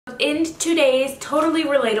in today's totally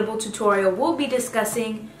relatable tutorial, we'll be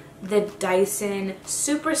discussing the Dyson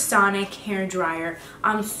Supersonic hair dryer.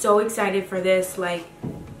 I'm so excited for this. Like,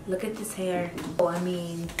 look at this hair. Oh, I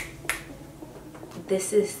mean,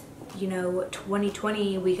 this is, you know,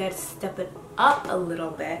 2020. We gotta step it up a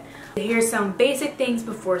little bit. Here's some basic things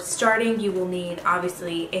before starting. You will need,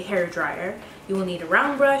 obviously, a hair dryer. You will need a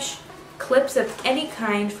round brush, clips of any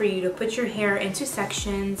kind for you to put your hair into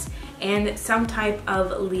sections, and some type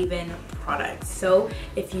of leave-in product. So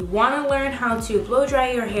if you want to learn how to blow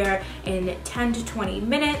dry your hair in 10 to 20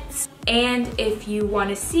 minutes, and if you want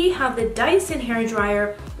to see how the Dyson hair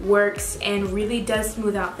dryer works and really does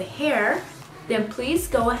smooth out the hair, then please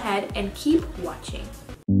go ahead and keep watching.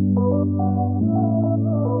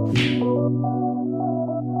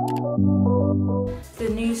 The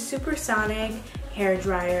new Supersonic hair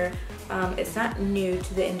dryer, it's not new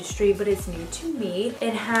to the industry, but it's new to me.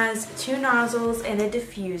 It has 2 nozzles and a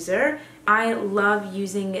diffuser. I love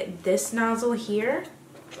using this nozzle here.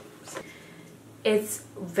 It's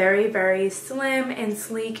very, very slim and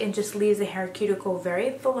sleek and just leaves the hair cuticle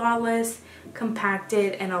very flawless,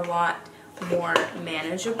 compacted, and a lot more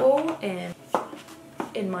manageable, and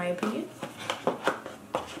in my opinion.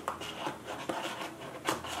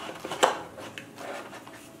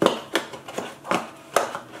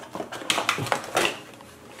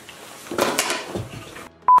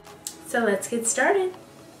 So let's get started.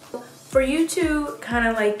 For you to kind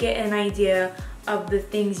of like get an idea of the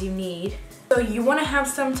things you need, so you want to have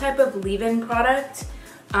some type of leave-in product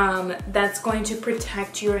that's going to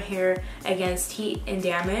protect your hair against heat and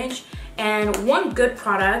damage. And one good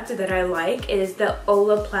product that I like is the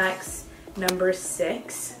Olaplex number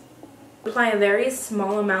 6. Apply a very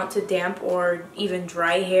small amount to damp or even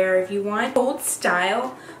dry hair if you want. Hold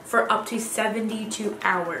style for up to 72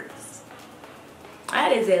 hours.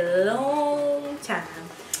 That is a long time.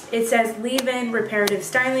 It says leave-in reparative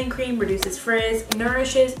styling cream, reduces frizz,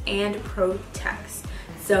 nourishes, and protects.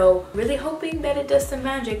 So really hoping that it does some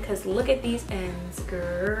magic, because look at these ends,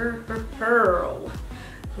 girl.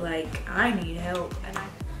 Like, I need help. And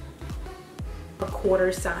a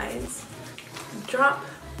quarter size drop.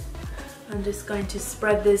 I'm just going to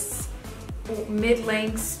spread this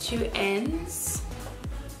mid-lengths to ends,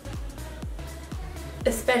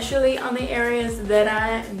 especially on the areas that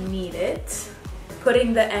I need it.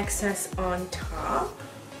 Putting the excess on top.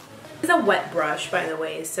 It's a wet brush, by the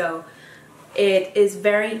way, so it is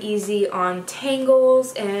very easy on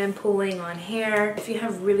tangles and pulling on hair. If you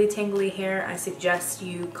have really tangly hair, I suggest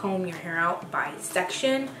you comb your hair out by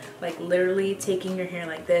section, like literally taking your hair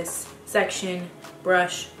like this, section,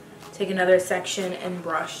 brush, take another section and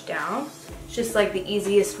brush down. It's just like the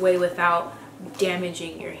easiest way without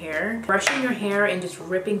damaging your hair. Brushing your hair and just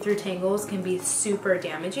ripping through tangles can be super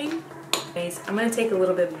damaging. Anyways, I'm going to take a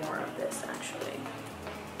little bit more of this actually.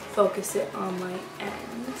 Focus it on my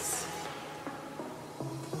ends.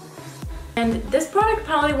 And this product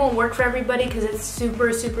probably won't work for everybody because it's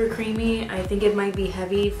super, super creamy. I think it might be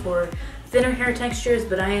heavy for thinner hair textures,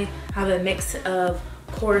 but I have a mix of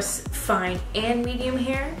coarse, fine, and medium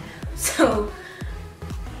hair. So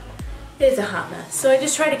it's a hot mess. So I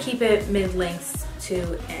just try to keep it mid-lengths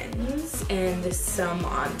to ends and some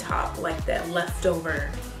on top, like the leftover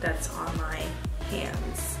that's on my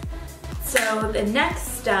hands. So the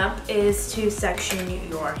next step is to section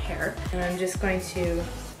your hair. And I'm just going to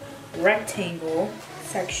rectangle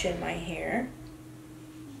section my hair.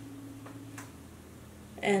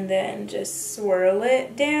 And then just swirl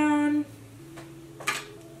it down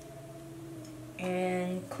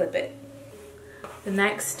and clip it. The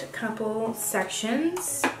next couple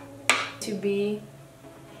sections to be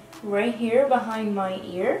right here behind my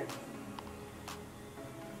ear.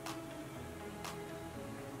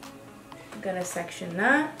 I'm gonna section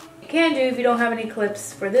that. What you can do if you don't have any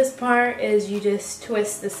clips for this part is you just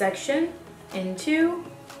twist the section in 2,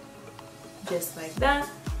 just like that.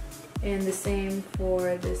 And the same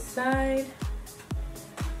for this side.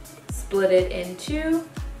 Split it in 2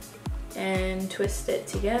 and twist it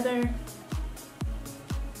together.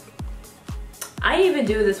 I even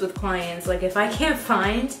do this with clients. Like if I can't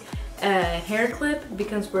find a hair clip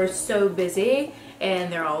because we're so busy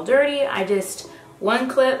and they're all dirty, I just one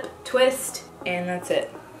clip, twist, and that's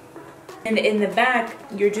it. And in the back,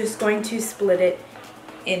 you're just going to split it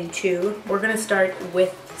in 2. We're gonna start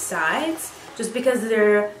with sides just because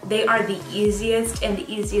they are the easiest and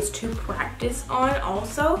the easiest to practice on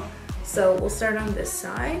also. So we'll start on this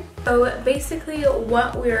side. So basically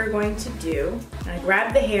what we're going to do, I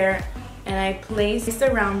grab the hair and I place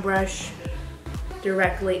the round brush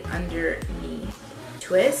directly underneath.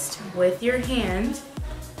 Twist with your hand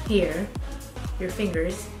here, your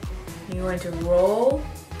fingers, You're going to roll.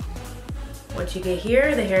 Once you get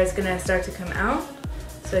here, the hair is gonna start to come out.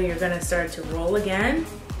 So you're gonna start to roll again,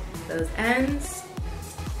 those ends.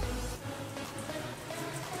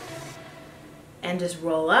 And just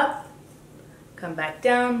roll up, come back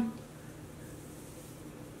down,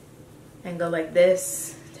 and go like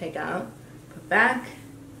this. Take out, put back,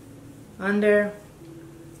 under,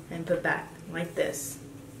 and put back, like this.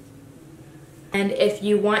 And if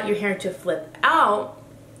you want your hair to flip out,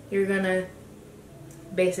 you're gonna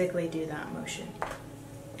basically do that motion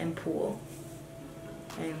and pull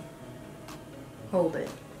and hold it,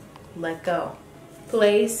 let go,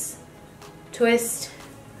 place, twist,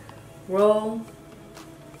 roll,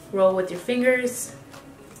 roll with your fingers.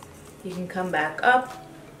 You can come back up,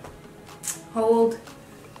 hold,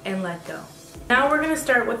 and let go. Now we're gonna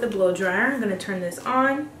start with the blow dryer. I'm gonna turn this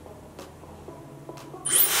on.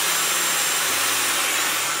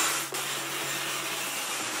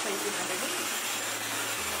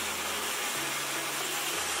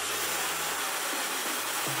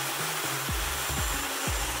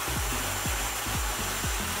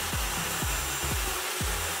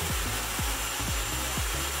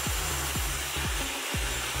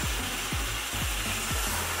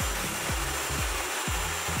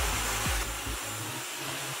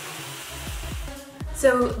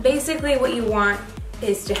 So basically what you want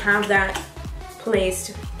is to have that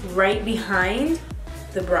placed right behind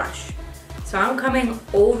the brush. So I'm coming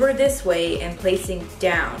over this way and placing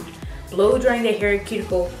down, blow drying the hair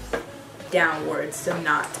cuticle downwards, so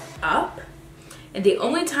not up. And the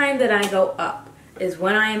only time that I go up is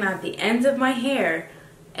when I am at the ends of my hair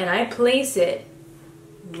and I place it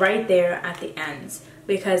right there at the ends.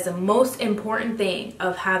 Because the most important thing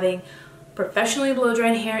of having professionally blow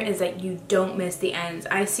dried hair is that you don't miss the ends.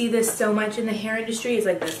 I see this so much in the hair industry. It's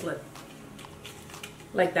like this, look.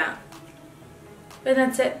 Like that. And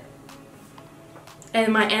that's it.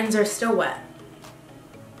 And my ends are still wet.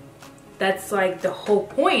 That's like the whole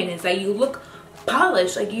point, is that you look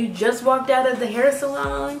polished, like you just walked out of the hair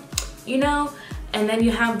salon, you know? And then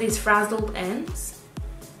you have these frazzled ends.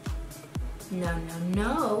 No, no,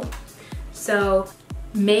 no. So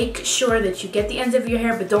make sure that you get the ends of your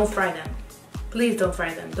hair, but don't fry them. Please don't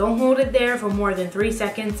fry them. Don't hold it there for more than 3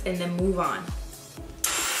 seconds and then move on.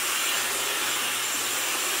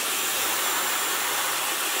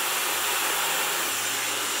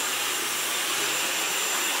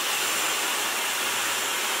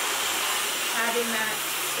 Having that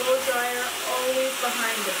blow dryer always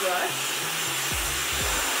behind the brush.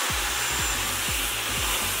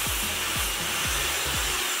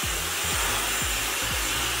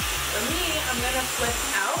 For me, I'm going to flip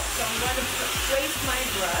out, so I'm going to place my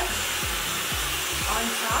brush on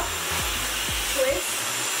top, twist,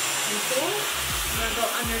 and pull. I'm going to go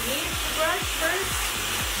underneath the brush first.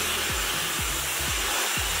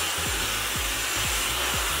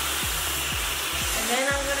 And then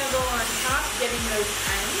I'm going to go on top, getting those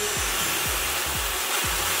ends.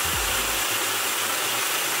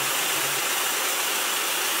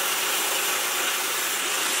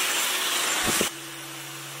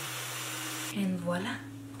 And voila,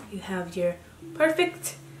 you have your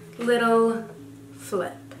perfect little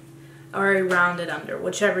flip, or a rounded under,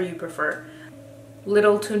 whichever you prefer.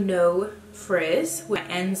 Little to no frizz, my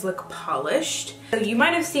ends look polished. So you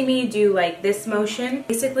might have seen me do like this motion.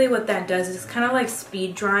 Basically what that does is kind of like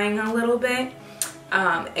speed drying a little bit.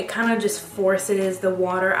 It kind of just forces the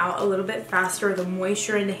water out a little bit faster, the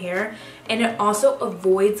moisture in the hair, and it also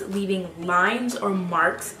avoids leaving lines or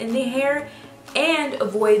marks in the hair, and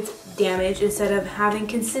avoids damage. Instead of having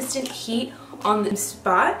consistent heat on the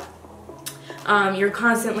spot, you're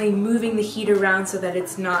constantly moving the heat around so that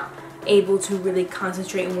it's not able to really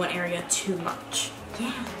concentrate in one area too much.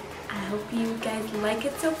 Yeah, I hope you guys like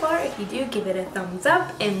it so far. If you do, give it a thumbs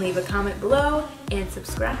up and leave a comment below and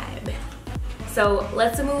subscribe. So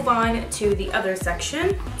let's move on to the other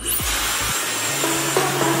section.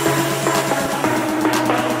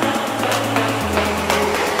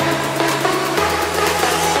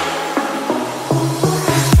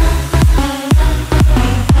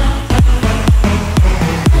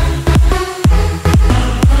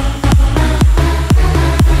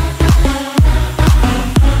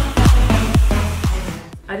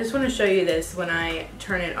 Show you this when I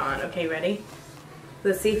turn it on. Okay, ready?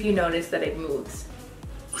 Let's see if you notice that it moves.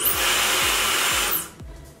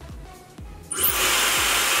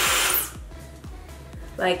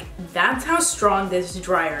 Like, that's how strong this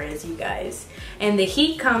dryer is, you guys. And the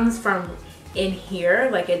heat comes from in here,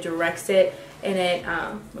 like it directs it, and it,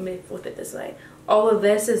 let me flip it this way. All of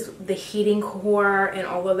this is the heating core and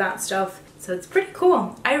all of that stuff. So it's pretty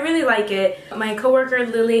cool. I really like it. My coworker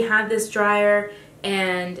Lily had this dryer,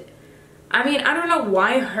 and I mean, I don't know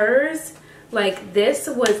why hers, like this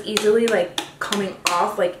was easily like coming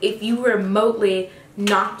off. Like if you remotely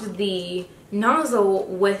knocked the nozzle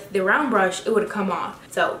with the round brush, it would come off.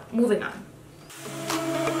 So moving on.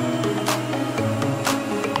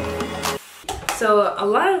 So a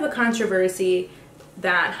lot of the controversy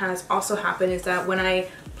that has also happened is that when I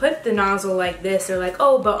put the nozzle like this, they're like,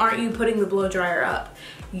 oh, but aren't you putting the blow dryer up?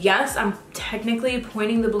 Yes, I'm technically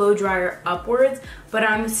pointing the blow dryer upwards, but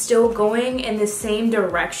I'm still going in the same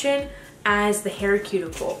direction as the hair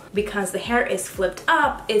cuticle. Because the hair is flipped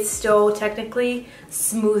up, it's still technically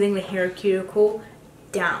smoothing the hair cuticle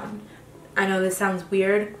down. I know this sounds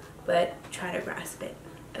weird, but try to grasp it,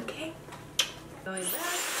 okay? Going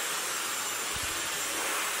back.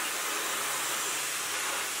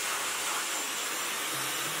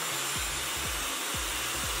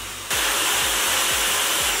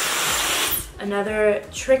 Another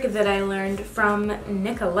trick that I learned from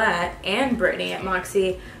Nicolette and Brittany at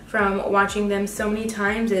Moxie from watching them so many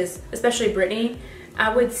times is, especially Brittany,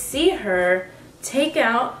 I would see her take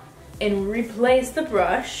out and replace the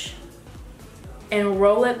brush and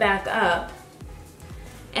roll it back up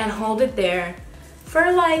and hold it there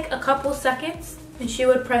for like a couple seconds, and she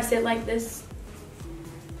would press it like this,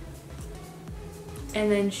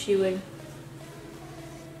 and then she would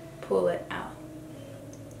pull it out.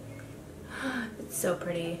 It's so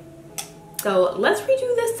pretty. So let's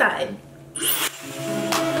redo this side.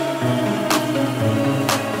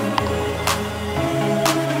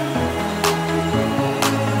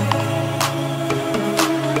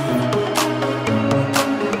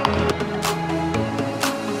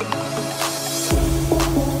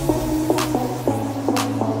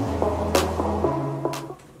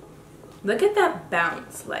 Look at that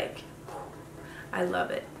bounce, like, I love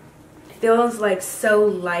it. Feels like so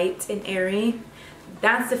light and airy.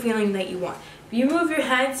 That's the feeling that you want. If you move your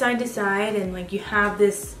head side to side and like you have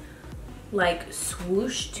this like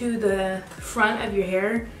swoosh to the front of your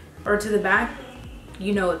hair or to the back,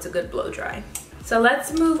 you know it's a good blow dry. So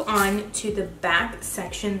let's move on to the back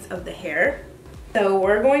sections of the hair. So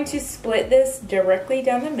we're going to split this directly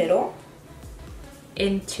down the middle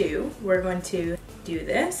in two. We're going to do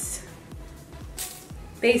this.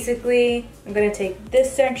 Basically, I'm gonna take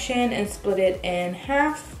this section and split it in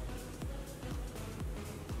half.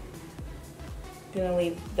 I'm gonna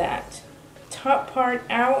leave that top part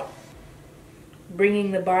out,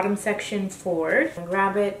 bringing the bottom section forward.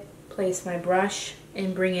 Grab it, place my brush,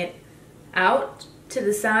 and bring it out to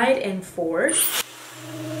the side and forward.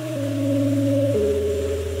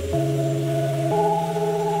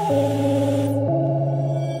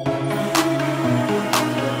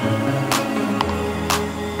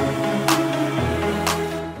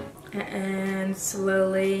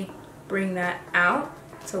 Slowly bring that out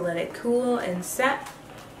to let it cool and set.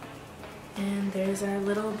 And there's our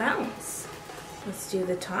little bounce. Let's do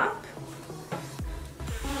the top.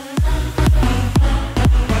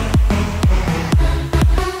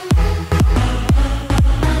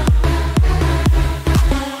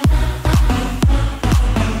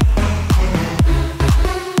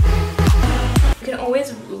 You can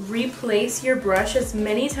always replace your brush as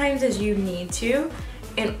many times as you need to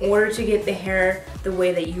in order to get the hair the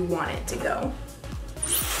way that you want it to go.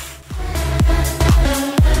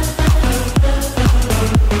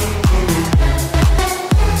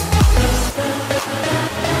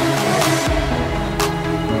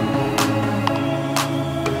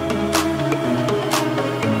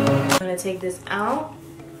 I'm gonna take this out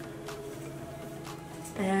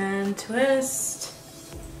and twist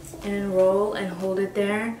and roll and hold it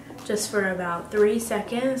there just for about 3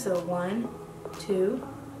 seconds. So 1, 2,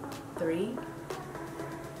 3,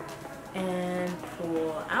 and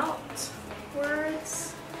pull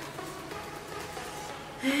outwards,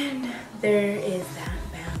 and there is that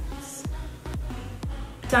bounce.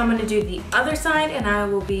 So I'm gonna do the other side and I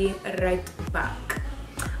will be right back.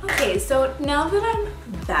 Okay, so now that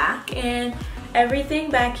I'm back and everything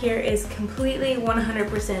back here is completely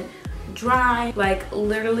 100% dry, like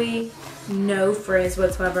literally no frizz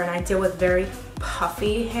whatsoever, and I deal with very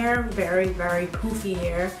puffy hair, very poofy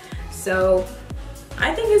hair, so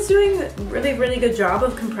I think it's doing a really good job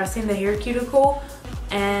of compressing the hair cuticle,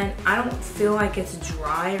 and I don't feel like it's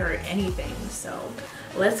dry or anything. So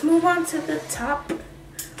let's move on to the top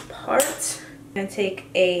part. I'm gonna take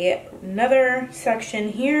another section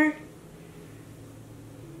here,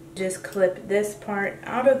 just clip this part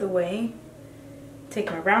out of the way, take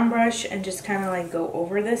my round brush and just kind of like go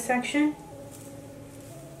over this section.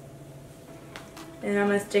 And I'm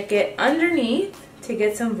gonna stick it underneath, to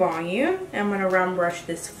get some volume. I'm going to round brush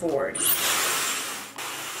this forward.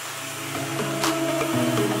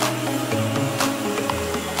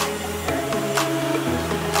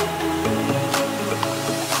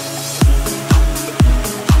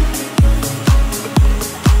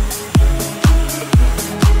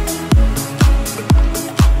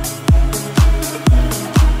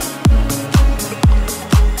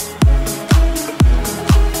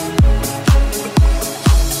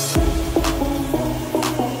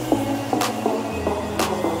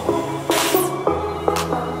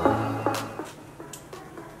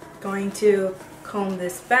 Going to comb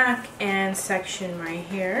this back and section my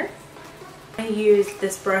hair. I use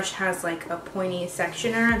this brush, has like a pointy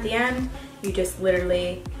sectioner at the end. You just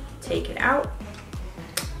literally take it out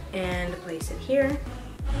and place it here.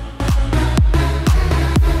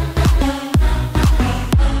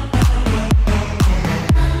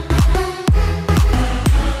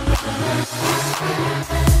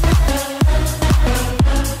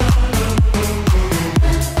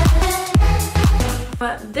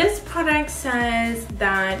 But this product says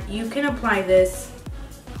that you can apply this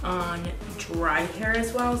on dry hair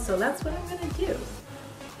as well, so that's what I'm gonna do.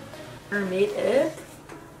 Mermaid it.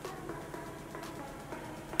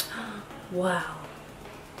 Wow,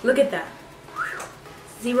 look at that.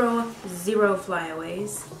 Zero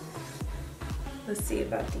flyaways. Let's see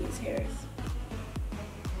about these hairs.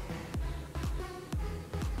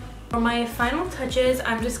 For my final touches,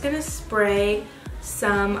 I'm just gonna spray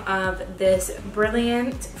some of this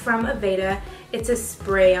Brilliant from Aveda. It's a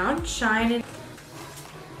spray on shine.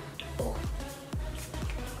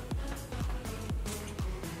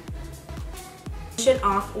 Finish it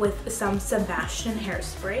off with some Sebastian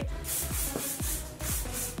hairspray.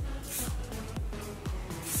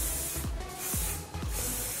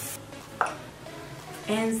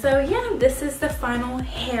 And so yeah, this is the final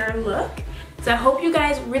hair look. So I hope you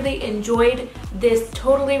guys really enjoyed this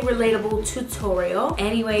totally relatable tutorial.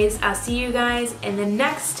 Anyways, I'll see you guys in the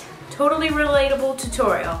next totally relatable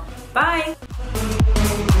tutorial. Bye!